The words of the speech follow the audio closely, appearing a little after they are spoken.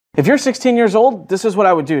If you're 16 years old, this is what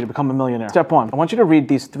I would do to become a millionaire. Step 1, I want you to read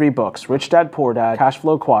these 3 books, Rich Dad, Poor Dad, Cash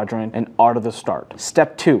Flow Quadrant, and Art of the Start.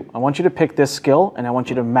 Step 2, I want you to pick this skill and I want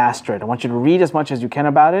you to master it. I want you to read as much as you can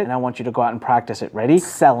about it and I want you to go out and practice it. Ready?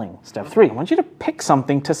 Selling. Step 3, I want you to pick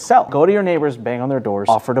something to sell. Go to your neighbors, bang on their doors,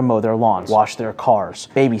 offer to mow their lawns, wash their cars,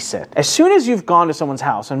 babysit. As soon as you've gone to someone's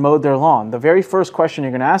house and mowed their lawn, the very first question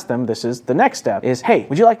you're gonna ask them, this is the next step, is, hey,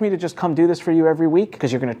 would you like me to just come do this for you every week?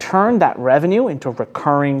 Because you're gonna turn that revenue into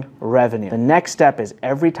recurring revenue. The next step is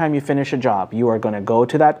every time you finish a job, you are going to go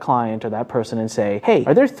to that client or that person and say, hey,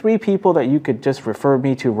 are there 3 people that you could just refer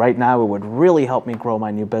me to right now? It would really help me grow my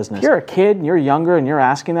new business. If you're a kid and you're younger and you're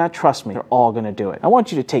asking that, trust me, they're all going to do it. I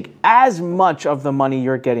want you to take as much of the money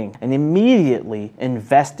you're getting and immediately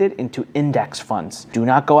invest it into index funds. Do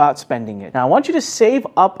not go out spending it. Now, I want you to save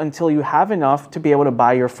up until you have enough to be able to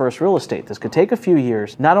buy your first real estate. This could take a few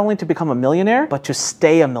years, not only to become a millionaire, but to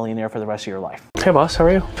stay a millionaire for the rest of your life. Hey boss, how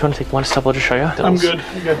are you? If you want to take one step, I'll just show you. I'm good.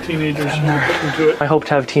 I got teenagers putting to it. I hope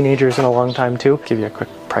to have teenagers in a long time too. Give you a quick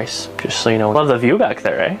price, just so you know. Love the view back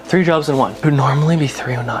there, eh? 3 jobs in one. It would normally be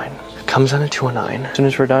 $309. It comes in at $209. As soon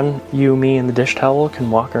as we're done, you, me, and the dish towel can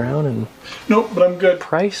walk around and... Nope, but I'm good.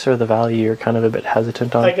 Price or the value you're kind of a bit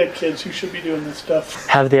hesitant on? I got kids who should be doing this stuff.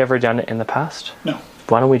 Have they ever done it in the past? No.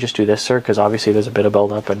 Why don't we just do this, sir? Because obviously there's a bit of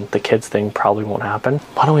build-up and the kids thing probably won't happen.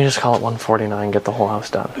 Why don't we just call it $149 and get the whole house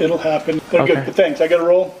done? It'll happen. They're good, but thanks. I got to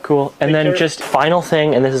roll. Cool. And then just final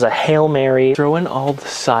thing, and this is a Hail Mary, throw in all the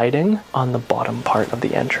siding on the bottom part of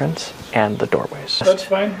the entrance and the doorways. That's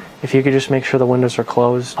fine. If you could just make sure the windows are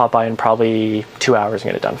closed, pop by in probably 2 hours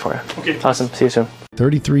and get it done for you. Okay. Awesome. See you soon.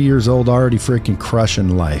 33 years old, already freaking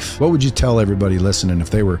crushing life. What would you tell everybody listening if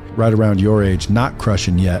they were right around your age, not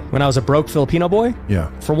crushing yet? When I was a broke Filipino boy? Yeah.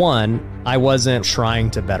 For one, I wasn't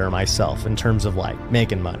trying to better myself in terms of like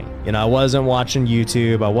making money. You know, I wasn't watching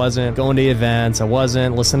YouTube. I wasn't going to events. I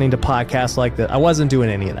wasn't listening to podcasts like that. I wasn't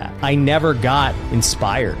doing any of that. I never got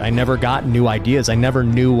inspired. I never got new ideas. I never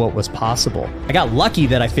knew what was possible. I got lucky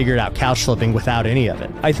that I figured out couch flipping without any of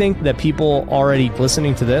it. I think that people already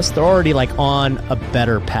listening to this, they're already like on a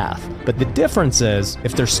better path. But the difference is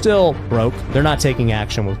if they're still broke, they're not taking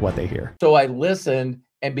action with what they hear. So I listened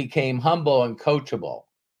and became humble and coachable.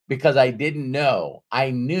 Because I didn't know. I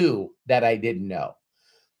knew that I didn't know.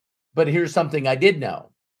 But here's something I did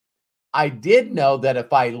know. I did know that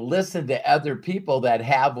if I listened to other people that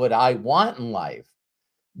have what I want in life,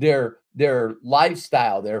 their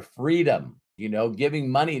lifestyle, their freedom, you know, giving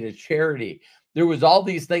money to charity, there was all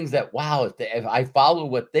these things that, wow, if I follow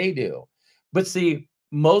what they do. But see,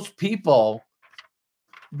 most people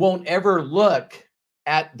won't ever look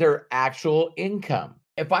at their actual income.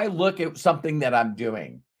 If I look at something that I'm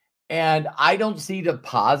doing, and I don't see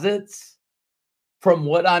deposits from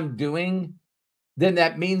what I'm doing, then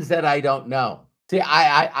that means that I don't know. See,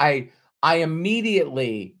 I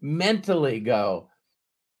immediately mentally go,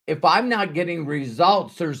 if I'm not getting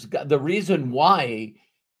results, there's the reason why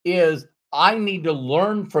is I need to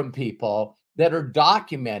learn from people that are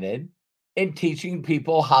documented and teaching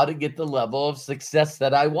people how to get the level of success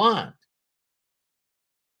that I want.